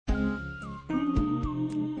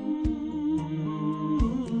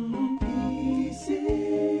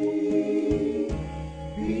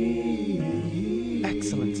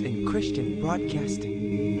Christian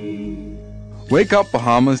Broadcasting. Wake up,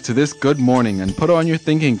 Bahamas, to this good morning and put on your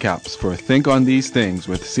thinking caps for Think on These Things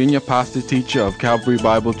with Senior Pastor Teacher of Calvary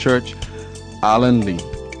Bible Church, Alan Lee.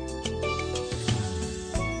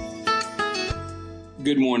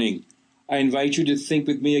 Good morning. I invite you to think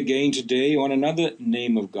with me again today on another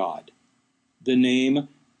name of God, the name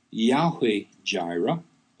Yahweh Jireh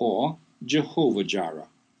or Jehovah Jireh.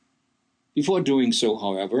 Before doing so,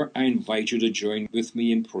 however, I invite you to join with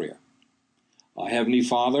me in prayer. Our Heavenly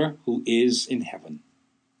Father, who is in heaven,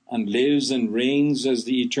 and lives and reigns as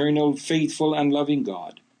the eternal, faithful, and loving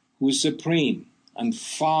God, who is supreme and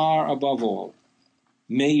far above all,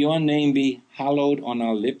 may your name be hallowed on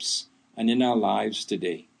our lips and in our lives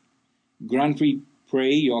today. Grant, we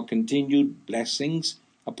pray, your continued blessings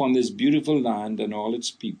upon this beautiful land and all its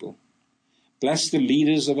people. Bless the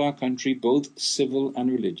leaders of our country, both civil and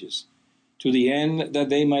religious, to the end that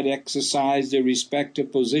they might exercise their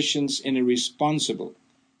respective positions in a responsible,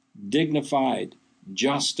 dignified,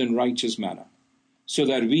 just, and righteous manner, so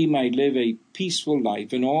that we might live a peaceful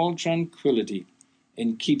life in all tranquility,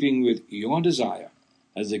 in keeping with your desire,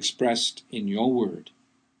 as expressed in your word.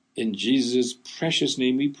 In Jesus' precious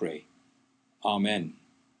name we pray. Amen.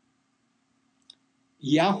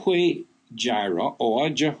 Yahweh Jireh, or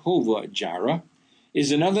Jehovah Jireh,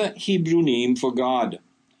 is another Hebrew name for God.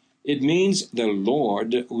 It means the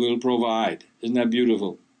Lord will provide. Isn't that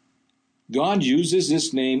beautiful? God uses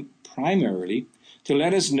this name primarily to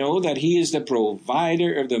let us know that He is the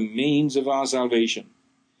provider of the means of our salvation.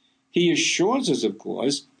 He assures us, of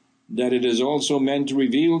course, that it is also meant to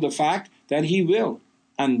reveal the fact that He will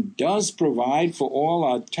and does provide for all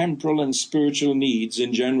our temporal and spiritual needs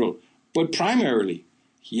in general. But primarily,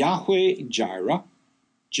 Yahweh Jireh,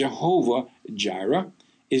 Jehovah Jireh,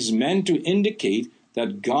 is meant to indicate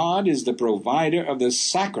that God is the provider of the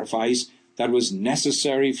sacrifice that was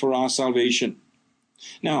necessary for our salvation.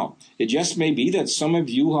 Now, it just may be that some of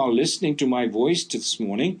you who are listening to my voice this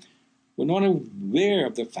morning were not aware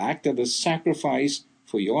of the fact that the sacrifice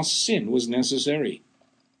for your sin was necessary.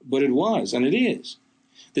 But it was, and it is.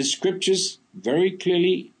 The scriptures very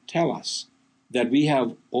clearly tell us that we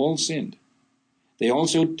have all sinned. They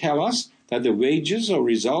also tell us that the wages or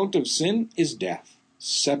result of sin is death,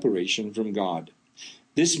 separation from God.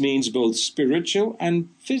 This means both spiritual and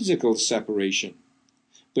physical separation.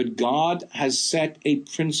 But God has set a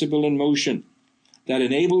principle in motion that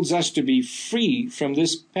enables us to be free from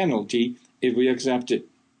this penalty if we accept it.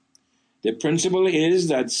 The principle is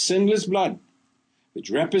that sinless blood,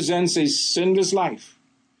 which represents a sinless life,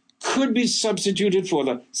 could be substituted for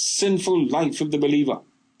the sinful life of the believer,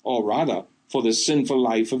 or rather, for the sinful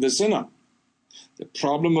life of the sinner. The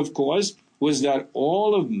problem, of course, was that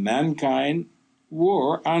all of mankind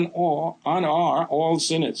were and are all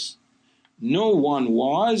sinners. No one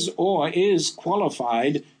was or is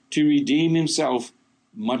qualified to redeem himself,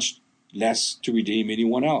 much less to redeem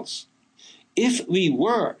anyone else. If we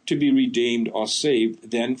were to be redeemed or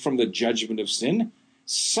saved then from the judgment of sin,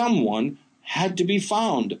 someone had to be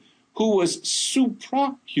found who was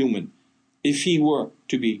suprahuman, if he were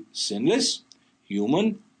to be sinless,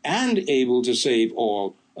 human, and able to save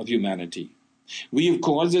all of humanity. We, of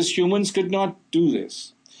course, as humans could not do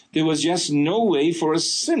this. There was just no way for a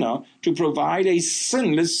sinner to provide a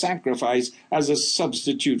sinless sacrifice as a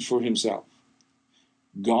substitute for himself.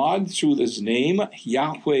 God, through this name,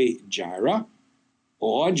 Yahweh Jireh,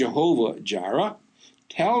 or Jehovah Jireh,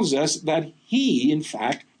 tells us that He, in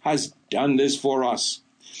fact, has done this for us.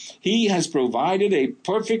 He has provided a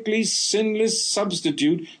perfectly sinless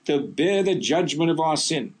substitute to bear the judgment of our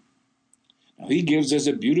sin. Now, He gives us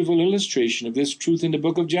a beautiful illustration of this truth in the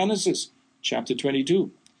book of Genesis, chapter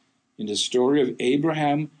 22, in the story of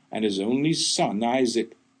Abraham and his only son,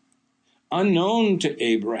 Isaac. Unknown to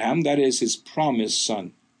Abraham, that is, his promised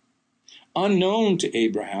son, unknown to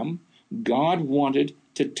Abraham, God wanted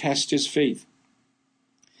to test his faith.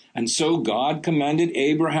 And so God commanded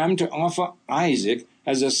Abraham to offer Isaac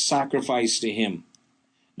as a sacrifice to Him.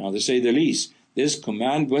 Now, to say the least, this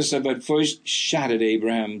command must have at first shattered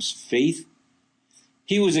Abraham's faith.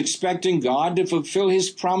 He was expecting God to fulfill His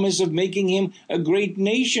promise of making him a great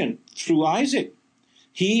nation through Isaac.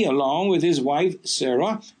 He, along with his wife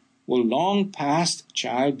Sarah, were long past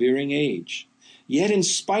childbearing age. Yet in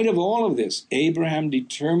spite of all of this, Abraham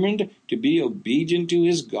determined to be obedient to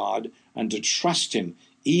his God and to trust Him,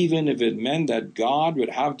 even if it meant that God would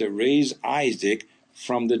have to raise Isaac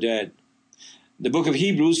from the dead. The book of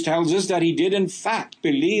Hebrews tells us that he did in fact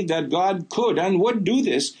believe that God could and would do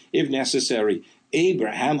this if necessary.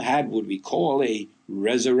 Abraham had what we call a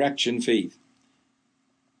resurrection faith.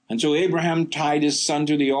 And so Abraham tied his son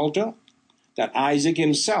to the altar, that Isaac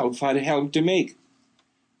himself had helped to make.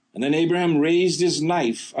 And then Abraham raised his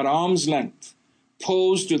knife at arm's length,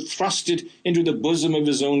 posed to thrust it into the bosom of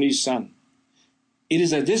his only son. It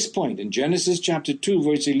is at this point in Genesis chapter 2,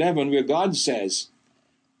 verse 11, where God says,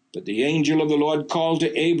 "But the angel of the Lord called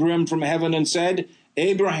to Abraham from heaven and said,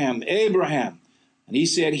 'Abraham, Abraham.' And he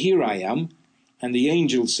said, 'Here I am.' And the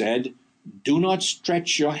angel said, 'Do not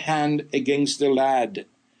stretch your hand against the lad,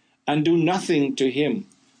 and do nothing to him.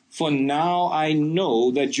 For now I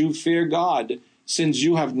know that you fear God, since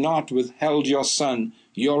you have not withheld your son,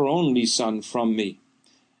 your only son, from me.'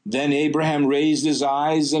 Then Abraham raised his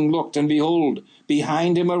eyes and looked, and behold,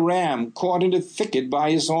 behind him a ram caught in a thicket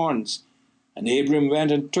by his horns. And Abraham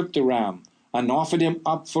went and took the ram, and offered him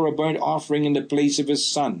up for a burnt offering in the place of his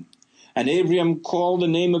son. And Abraham called the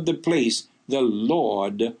name of the place, 'The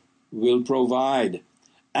Lord will provide.'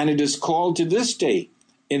 And it is called to this day,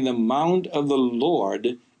 'In the mount of the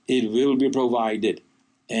Lord it will be provided.'"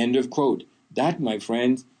 End of quote. That, my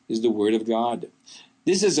friend, is the word of God.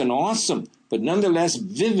 This is an awesome, but nonetheless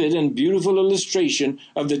vivid and beautiful illustration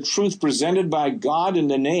of the truth presented by God in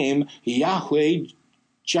the name Yahweh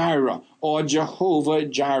Jireh, or Jehovah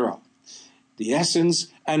Jireh. The essence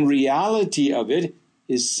and reality of it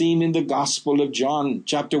is seen in the Gospel of John,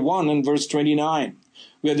 chapter 1 and verse 29,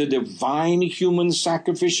 where the divine human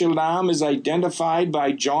sacrificial lamb is identified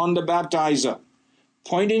by John the Baptizer.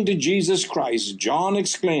 Pointing to Jesus Christ, John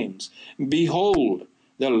exclaims, "Behold,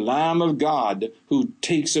 the Lamb of God who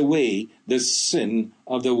takes away the sin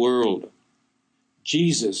of the world."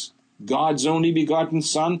 Jesus, God's only begotten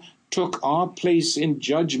Son, took our place in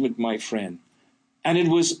judgment, my friend. And it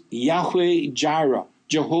was Yahweh Jireh,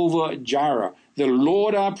 Jehovah Jireh, the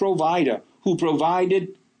Lord our provider, who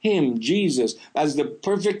provided him, Jesus, as the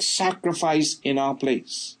perfect sacrifice in our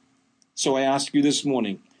place. So I ask you this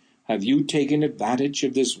morning, have you taken advantage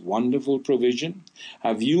of this wonderful provision?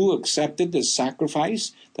 Have you accepted the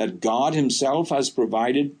sacrifice that God himself has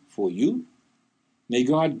provided for you? May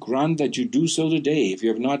God grant that you do so today, if you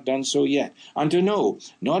have not done so yet, and to know,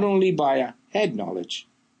 not only by a head knowledge,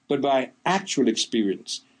 but by actual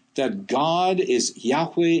experience, that God is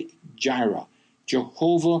Yahweh Jireh,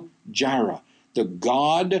 Jehovah Jireh, the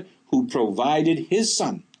God who provided his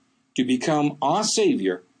Son to become our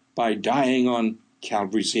Savior by dying on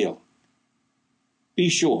Calvary's Hill. Be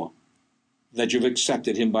sure that you've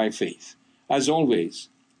accepted him by faith. As always,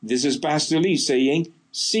 this is Pastor Lee saying,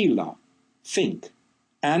 Selah, think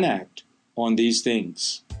and act on these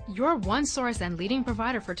things. Your one source and leading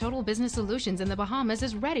provider for total business solutions in the Bahamas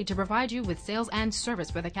is ready to provide you with sales and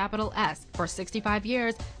service with a capital S. For 65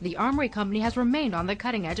 years, the Armory Company has remained on the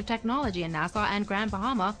cutting edge of technology in Nassau and Grand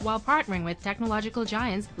Bahama while partnering with technological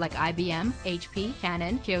giants like IBM, HP,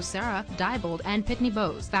 Canon, Kyocera, Diebold, and Pitney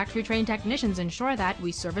Bowes. Factory-trained technicians ensure that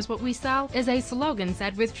 "we service what we sell" is a slogan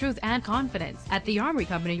said with truth and confidence. At the Armory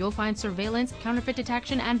Company, you'll find surveillance, counterfeit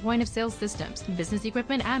detection, and point-of-sale systems, business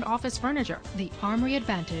equipment, and office furniture. The Armory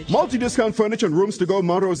Advantage. Multi-Discount Furniture and Rooms to Go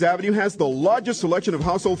Montrose Avenue has the largest selection of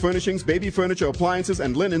household furnishings, baby furniture, appliances,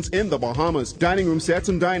 and linens in the Bahamas. Dining room sets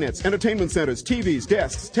and dinettes, entertainment centers, TVs,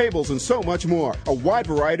 desks, tables, and so much more. A wide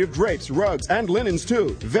variety of drapes, rugs, and linens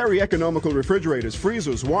too. Very economical refrigerators,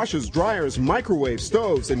 freezers, washers, dryers, microwaves,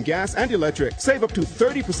 stoves, and gas and electric. Save up to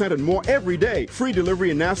 30% and more every day. Free delivery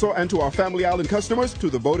in Nassau, and to our Family Island customers, to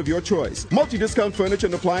the boat of your choice. Multi-Discount Furniture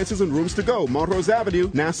and Appliances and Rooms to Go, Montrose Avenue,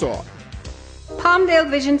 Nassau. Palmdale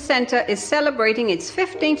Vision Center is celebrating its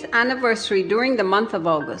 15th anniversary during the month of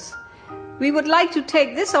August. We would like to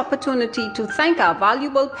take this opportunity to thank our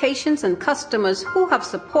valuable patients and customers who have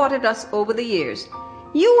supported us over the years.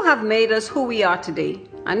 You have made us who we are today,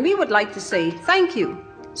 and we would like to say thank you.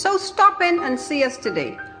 So stop in and see us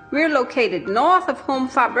today. We're located north of Home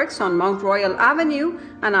Fabrics on Mount Royal Avenue,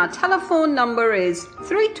 and our telephone number is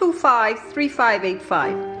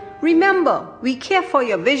 325-3585. Remember, we care for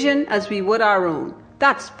your vision as we would our own.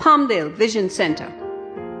 That's Palmdale Vision Center.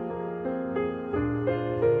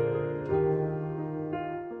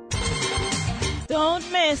 Don't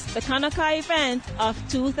miss the Kanaka event of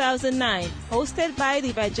 2009, hosted by the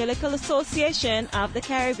Evangelical Association of the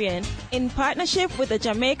Caribbean in partnership with the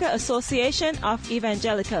Jamaica Association of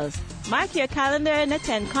Evangelicals. Mark your calendar and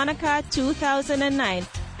attend Kanaka 2009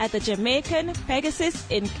 at the Jamaican Pegasus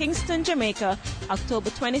in Kingston, Jamaica, October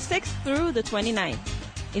 26th through the 29th.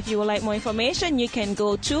 If you would like more information, you can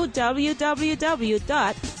go to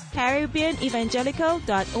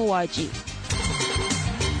www.caribbeanevangelical.org.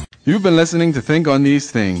 You've been listening to Think on These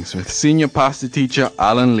Things with Senior Pastor Teacher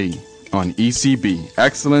Alan Lee on ECB,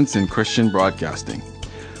 Excellence in Christian Broadcasting.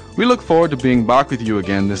 We look forward to being back with you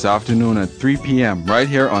again this afternoon at 3 p.m. right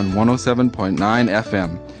here on 107.9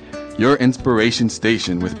 FM. your inspiration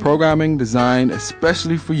station with programming designed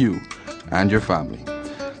especially for you and your family.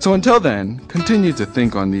 So until then, continue to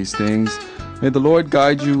think on these things. May the Lord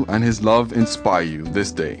guide you and His love inspire you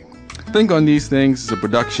this day. Think on These Things is a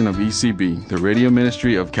production of ECB, the radio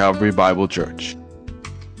ministry of Calvary Bible Church.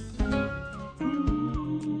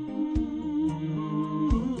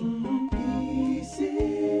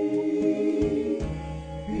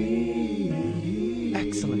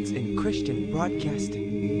 Excellence in Christian Broadcasting.